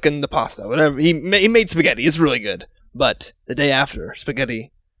cooking the pasta, whatever. He made spaghetti. It's really good. But the day after,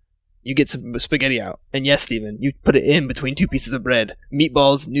 spaghetti, you get some spaghetti out. And yes, Steven, you put it in between 2 pieces of bread,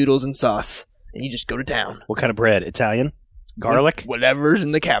 meatballs, noodles, and sauce, and you just go to town. What kind of bread? Italian? Garlic? Whatever's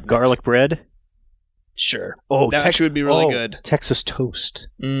in the cabinet. Garlic bread? Sure. Oh, That actually would be really good. Texas toast.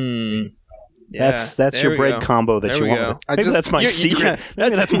 Mm. Yeah, That's there your we bread go. combo that There you we want. go. with it. I Maybe just- that's my You- secret. yeah,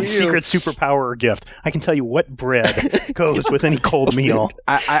 maybe that's my you. secret superpower or gift. I can tell you what bread goes with any cold meal.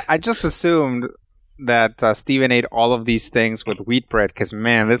 I just assumed that Steven ate all of these things with wheat bread because,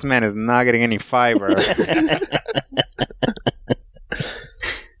 man, this man is not getting any fiber.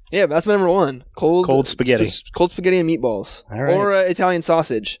 Yeah, that's my number 1. Cold spaghetti. Cold spaghetti and meatballs. All right. Or Italian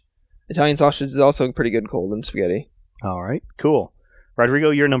sausage. Italian sausage is also pretty good cold in spaghetti. All right, cool. Rodrigo,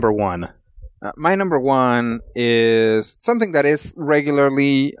 you're number 1. My number 1 is something that is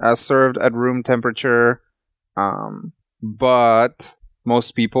regularly served at room temperature, but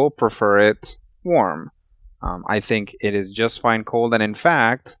most people prefer it warm. I think it is just fine cold, and in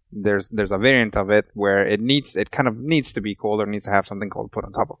fact, there's a variant of it where it kind of needs to be cold or needs to have something cold put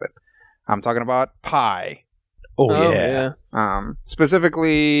on top of it. I'm talking about pie. Oh, yeah.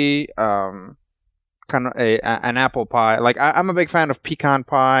 Specifically, kind of an apple pie. Like I'm a big fan of pecan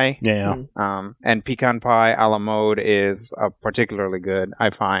pie. Yeah. And pecan pie a la mode is particularly good, I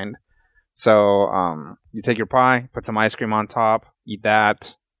find. So you take your pie, put some ice cream on top, eat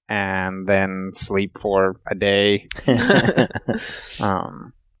that, and then sleep for a day.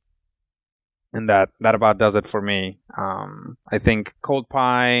 And that about does it for me. I think cold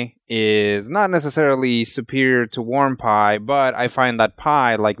pie is not necessarily superior to warm pie, but I find that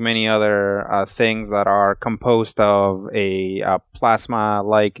pie, like many other things that are composed of a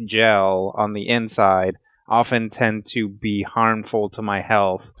plasma-like gel on the inside, often tend to be harmful to my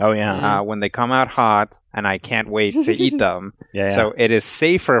health Oh, yeah. when they come out hot, and I can't wait to eat them. Yeah. So it is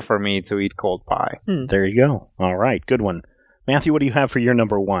safer for me to eat cold pie. There you go. All right, good one. Matthew, what do you have for your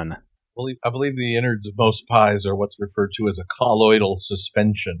number 1? I believe the innards of most pies are what's referred to as a colloidal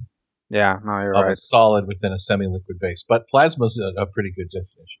suspension Yeah, no, you're of right. a solid within a semi-liquid base. But plasma's a pretty good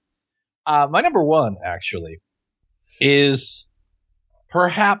definition. My number 1, actually, is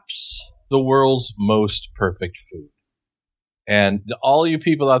perhaps the world's most perfect food. And all you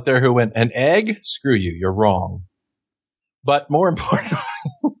people out there who went, an egg? Screw you, you're wrong. But more important,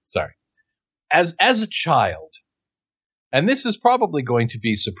 sorry. As a child, and this is probably going to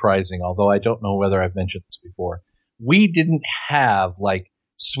be surprising, although I don't know whether I've mentioned this before, we didn't have,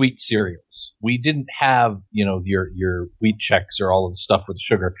 sweet cereals. We didn't have, your wheat checks or all of the stuff with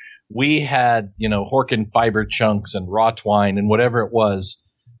sugar. We had, Horkin fiber chunks and raw twine and whatever it was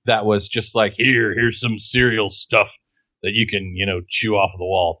that was just like, here's some cereal stuff that you can, chew off of the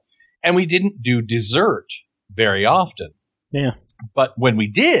wall. And we didn't do dessert very often. Yeah. But when we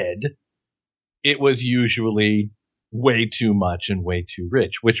did, it was usually way too much and way too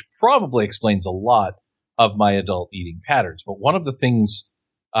rich, which probably explains a lot of my adult eating patterns. But one of the things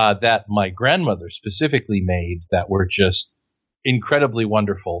that my grandmother specifically made that were just incredibly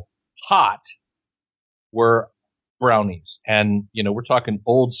wonderful, hot, were brownies. And, we're talking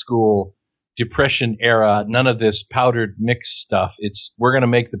old school Depression era, none of this powdered mix stuff. We're going to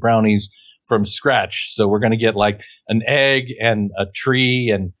make the brownies from scratch. So we're going to get like an egg and a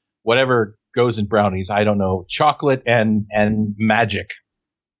tree and whatever goes in brownies. I don't know, chocolate and magic.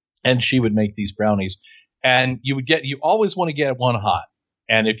 And she would make these brownies. And you always want to get one hot.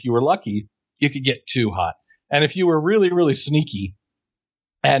 And if you were lucky, you could get two hot. And if you were really, really sneaky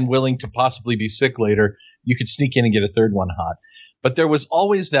and willing to possibly be sick later, you could sneak in and get a third one hot. But there was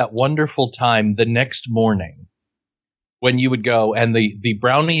always that wonderful time the next morning when you would go and the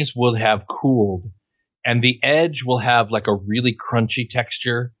brownies will have cooled and the edge will have like a really crunchy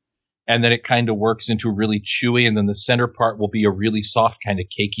texture. And then it kind of works into really chewy. And then the center part will be a really soft kind of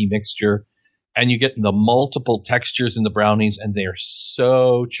cakey mixture. And you get the multiple textures in the brownies and they're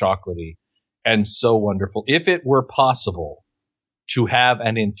so chocolatey and so wonderful. If it were possible to have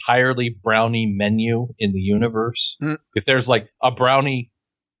an entirely brownie menu in the universe, if there's like a brownie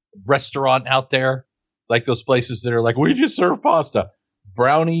restaurant out there, like those places that are like, we just serve pasta,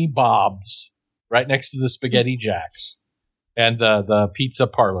 Brownie Bob's right next to the Spaghetti Jacks and the pizza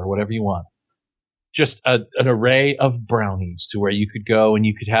parlor, whatever you want. Just an array of brownies to where you could go and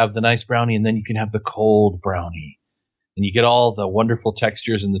you could have the nice brownie and then you can have the cold brownie. And you get all the wonderful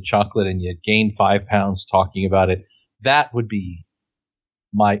textures in the chocolate and you gain 5 pounds talking about it. That would be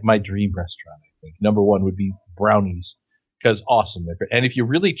my dream restaurant, I think. Number one would be brownies because awesome. They're great. And if you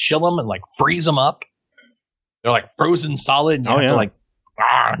really chill them and like freeze them up, they're like frozen solid and you have to like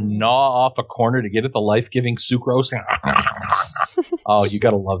gnaw off a corner to get at the life-giving sucrose. Oh, you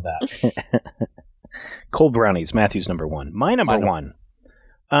got to love that. Cold brownies, Matthew's number one. My number one.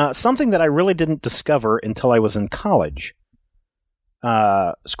 Something that I really didn't discover until I was in college.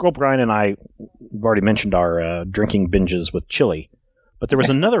 Squirrel Brian and I have already mentioned our drinking binges with chili, but there was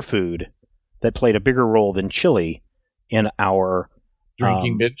another food that played a bigger role than chili in our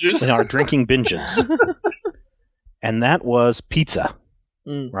drinking binges. In our drinking binges, and that was pizza.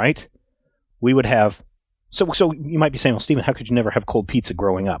 Right? We would have. So you might be saying, well, Stephen, how could you never have cold pizza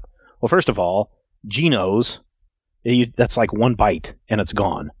growing up? Well, first of all, Geno's, that's like one bite and it's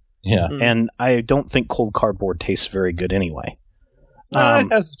gone. Yeah. And I don't think cold cardboard tastes very good anyway.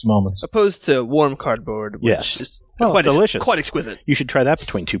 It has its moments. Opposed to warm cardboard, which is quite delicious. Quite exquisite. You should try that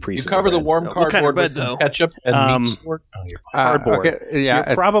between two pieces. You cover the warm What cardboard kind of bread, with some though? ketchup and meat sword. Oh, you're fine. Cardboard. Okay, yeah,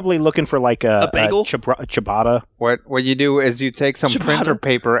 You're probably looking for like a bagel? ciabatta. What you do is you take some printer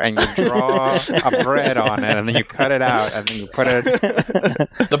paper and you draw a bread on it, and then you cut it out, and then you put it.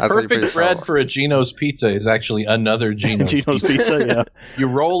 The perfect bread for a Geno's pizza is actually another Geno's pizza. Yeah. You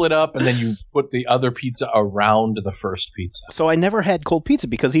roll it up, and then you put the other pizza around the first pizza. So I never had cold pizza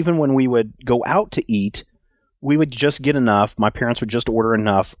because even when we would go out to eat, we would just get enough. My parents would just order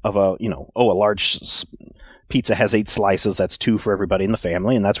enough of a large pizza has 8 slices. That's 2 for everybody in the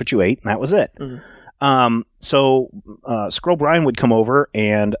family, and that's what you ate, and that was it. Mm-hmm. So Squirrel Brian would come over,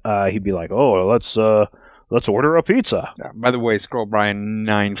 and he'd be like, "Oh, let's order a pizza." By the way, Scroll Brian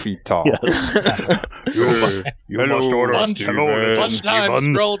 9 feet tall. Yes. You must order Stephen.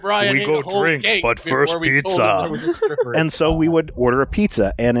 We go drink, but first pizza. And so we would order a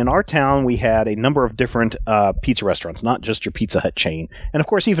pizza. And in our town, we had a number of different pizza restaurants, not just your Pizza Hut chain. And of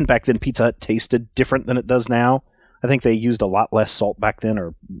course, even back then, Pizza Hut tasted different than it does now. I think they used a lot less salt back then,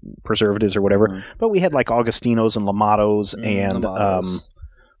 or preservatives or whatever. Mm. But we had like Augustino's and Lamatos and what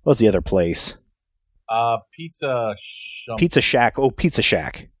was the other place? Pizza Shack. Oh, Pizza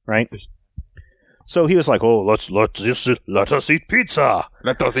Shack, right? So he was like, "Oh, let us eat pizza.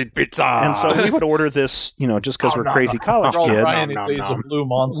 Let us eat pizza." And so we would order this, just because we're crazy college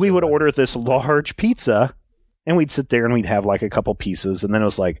kids. We would order this large pizza, and we'd sit there and we'd have like a couple pieces, and then it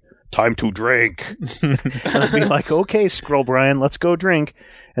was like, "Time to drink." And I'd be like, "Okay, Squirrel Brian, let's go drink."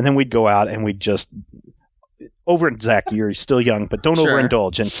 And then we'd go out and we'd just Zach, you're still young, but don't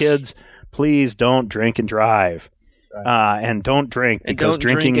overindulge. And kids, please don't drink and drive. And don't drink because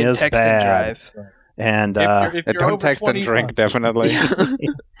drinking is text bad. And if you're don't text and drink, definitely.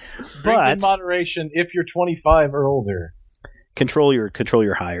 Drink in moderation if you're 25 or older. Control your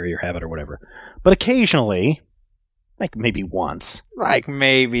high or your habit or whatever. But occasionally, like maybe once a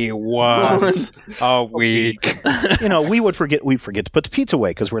week. We'd forget to put the pizza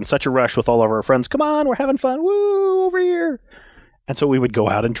away because we're in such a rush with all of our friends. Come on, we're having fun. Woo, over here. And so we would go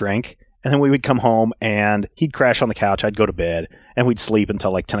out and drink. And then we would come home, and he'd crash on the couch. I'd go to bed, and we'd sleep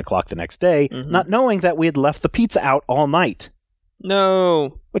until like 10 o'clock the next day, not knowing that we had left the pizza out all night.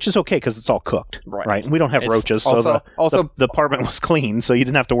 No. Which is okay, because it's all cooked. Right? And we don't have roaches, so the apartment was clean, so you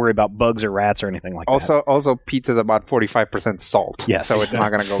didn't have to worry about bugs or rats or anything like that. Also, pizza's about 45% salt. Yes. So it's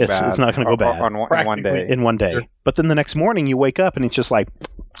not going to go bad. It's not going to go bad. In one day. In one day. Sure. But then the next morning, you wake up, and it's just like,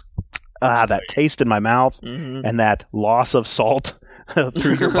 that taste in my mouth and that loss of salt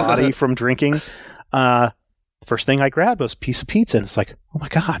through your body from drinking. First thing I grabbed was a piece of pizza, and it's like, oh my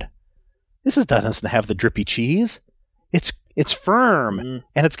God, doesn't have the drippy cheese. It's firm,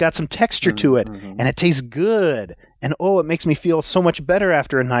 and it's got some texture to it, and it tastes good. And it makes me feel so much better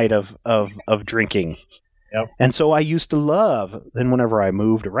after a night of drinking. Yep. And so I used to love, then whenever I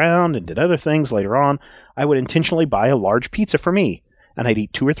moved around and did other things later on, I would intentionally buy a large pizza for me, and I'd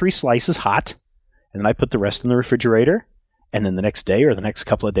eat 2 or 3 slices hot, and then I put the rest in the refrigerator, and then the next day or the next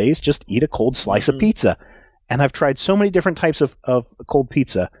couple of days, just eat a cold slice of pizza. And I've tried so many different types of cold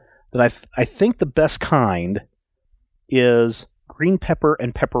pizza that I think the best kind is green pepper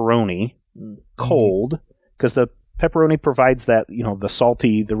and pepperoni cold, because the pepperoni provides that,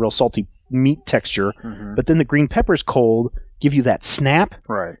 the real salty meat texture, but then the green peppers cold give you that snap,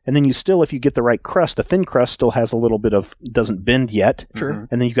 right? And then you still, if you get the right crust, the thin crust still has a little bit of, doesn't bend yet, Sure.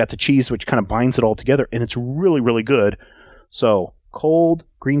 And then you got the cheese, which kind of binds it all together, and it's really, really good. So cold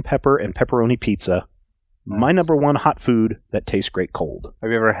green pepper and pepperoni pizza. My number one hot food that tastes great cold.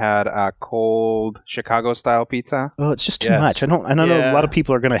 Have you ever had a cold Chicago-style pizza? Oh, it's just too much. I know a lot of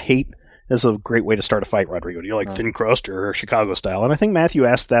people are going to hate. This is a great way to start a fight, Rodrigo. Do you like thin crust or Chicago style? And I think Matthew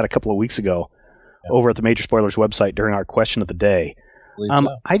asked that a couple of weeks ago over at the Major Spoilers website during our question of the day.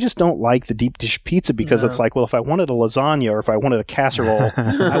 I just don't like the deep dish pizza because it's like, well, if I wanted a lasagna or if I wanted a casserole,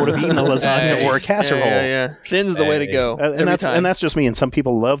 I would have eaten a lasagna or a casserole. Yeah. Thin's the way to go. And that's just me. And some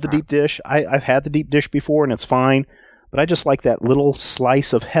people love the deep dish. I've had the deep dish before, and it's fine. But I just like that little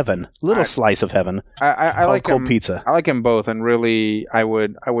slice of heaven. I like cold pizza. I like them both, and really, I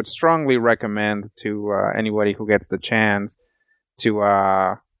would strongly recommend to anybody who gets the chance to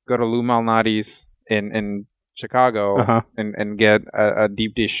go to Lou Malnati's in Chicago and get a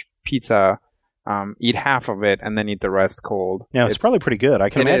deep dish pizza. Eat half of it and then eat the rest cold. Yeah, it's probably pretty good. I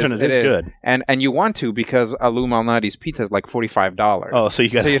can imagine it is good. And you want to, because a Lou Malnati's pizza is like $45. Oh, so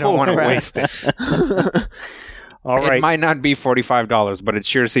you don't want to waste it. All right. It might not be $45, but it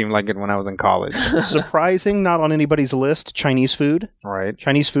sure seemed like it when I was in college. Surprising, not on anybody's list, Chinese food. Right.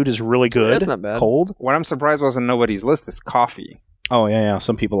 Chinese food is really good. That's not bad. Cold. What I'm surprised wasn't nobody's list is coffee. Oh, yeah.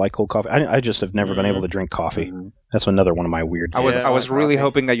 Some people like cold coffee. I just have never been able to drink coffee. That's another one of my weird things. I was really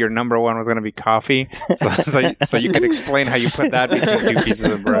hoping that your number one was going to be coffee, so you could explain how you put that between 2 pieces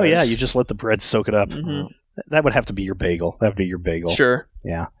of bread. Oh, yeah. You just let the bread soak it up. That would have to be your bagel. That would be your bagel. Sure.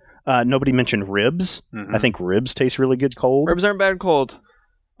 Yeah. Nobody mentioned ribs. I think ribs taste really good cold. Ribs aren't bad cold.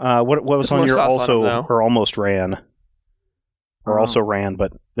 What was on your also or almost ran? Or also ran,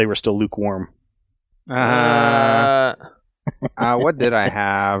 but they were still lukewarm. What did I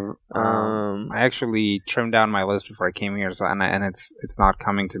have? I actually trimmed down my list before I came here, and it's not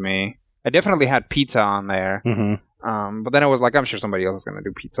coming to me. I definitely had pizza on there, but then I was like, I'm sure somebody else is going to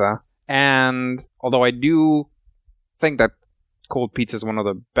do pizza. And although I do think that cold pizza is one of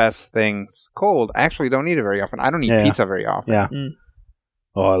the best things cold, I actually don't eat it very often. I don't eat pizza very often. Yeah.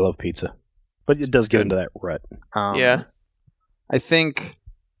 Oh, I love pizza, but it does get into that rut. I think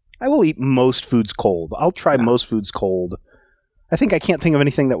I will eat most foods cold. I'll try most foods cold. I think I can't think of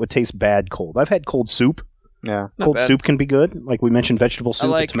anything that would taste bad cold. I've had cold soup. Yeah. Cold soup can be good. Like we mentioned, vegetable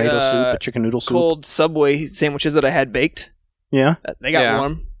soup, the tomato soup, the chicken noodle soup. Cold Subway sandwiches that I had baked. Yeah. They got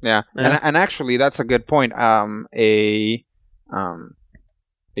warm. Yeah. And actually, that's a good point. I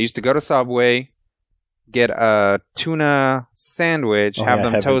used to go to Subway, get a tuna sandwich, have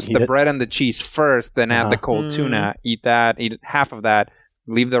them toast the bread and the cheese first, then add the cold tuna, eat half of that,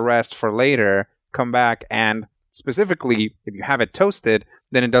 leave the rest for later, come back, and specifically, if you have it toasted,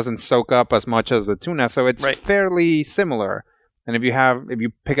 then it doesn't soak up as much as the tuna, so it's fairly similar. And if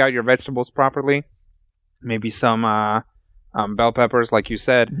you pick out your vegetables properly, maybe some bell peppers, like you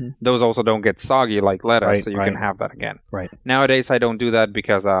said, those also don't get soggy like lettuce, so you can have that again. Right. Nowadays, I don't do that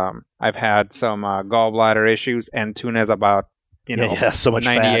because I've had some gallbladder issues, and tuna is about so much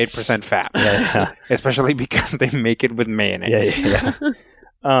 98% fat. Especially because they make it with mayonnaise.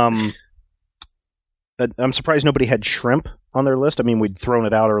 I'm surprised nobody had shrimp on their list. I mean, we'd thrown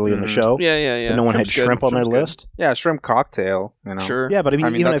it out early in the show. Yeah. But no one had shrimp on their list. Yeah, shrimp cocktail. Sure. Yeah, but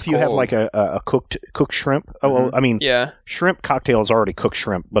even if you have like a cooked shrimp, shrimp cocktail is already cooked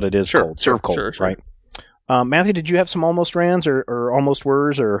shrimp, but it is cold, served cold, right? Matthew, did you have some almost rans or almost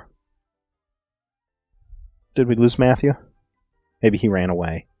wers, or did we lose Matthew? Maybe he ran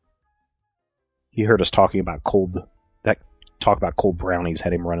away. He heard us talking about cold brownies,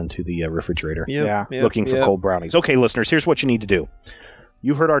 had him run into the refrigerator. Looking for cold brownies. Okay, listeners, here's what you need to do.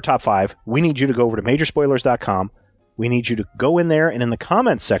 You've heard our top 5. We need you to go over to Majorspoilers.com. We need you to go in there and in the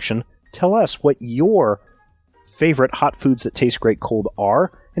comments section, tell us what your favorite hot foods that taste great cold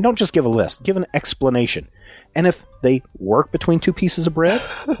are. And don't just give a list, give an explanation. And if they work between two pieces of bread,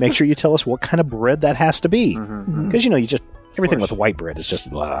 make sure you tell us what kind of bread that has to be. Because, everything with white bread is just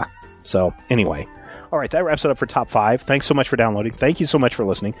blah. So, anyway. All right, that wraps it up for Top 5. Thanks so much for downloading. Thank you so much for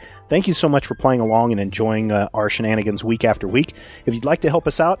listening. Thank you so much for playing along and enjoying our shenanigans week after week. If you'd like to help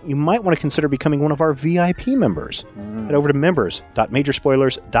us out, you might want to consider becoming one of our VIP members. Head over to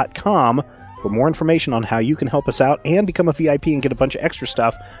members.majorspoilers.com for more information on how you can help us out and become a VIP and get a bunch of extra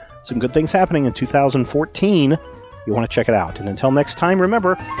stuff. Some good things happening in 2014. You want to check it out. And until next time,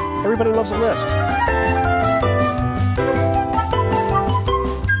 remember, everybody loves a list.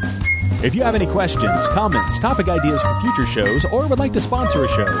 If you have any questions, comments, topic ideas for future shows, or would like to sponsor a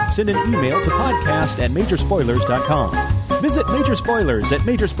show, send an email to podcast@majorspoilers.com. Visit Major Spoilers at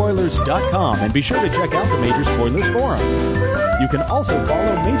majorspoilers.com and be sure to check out the Major Spoilers Forum. You can also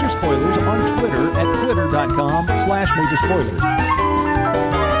follow Major Spoilers on Twitter at twitter.com/majorspoilers.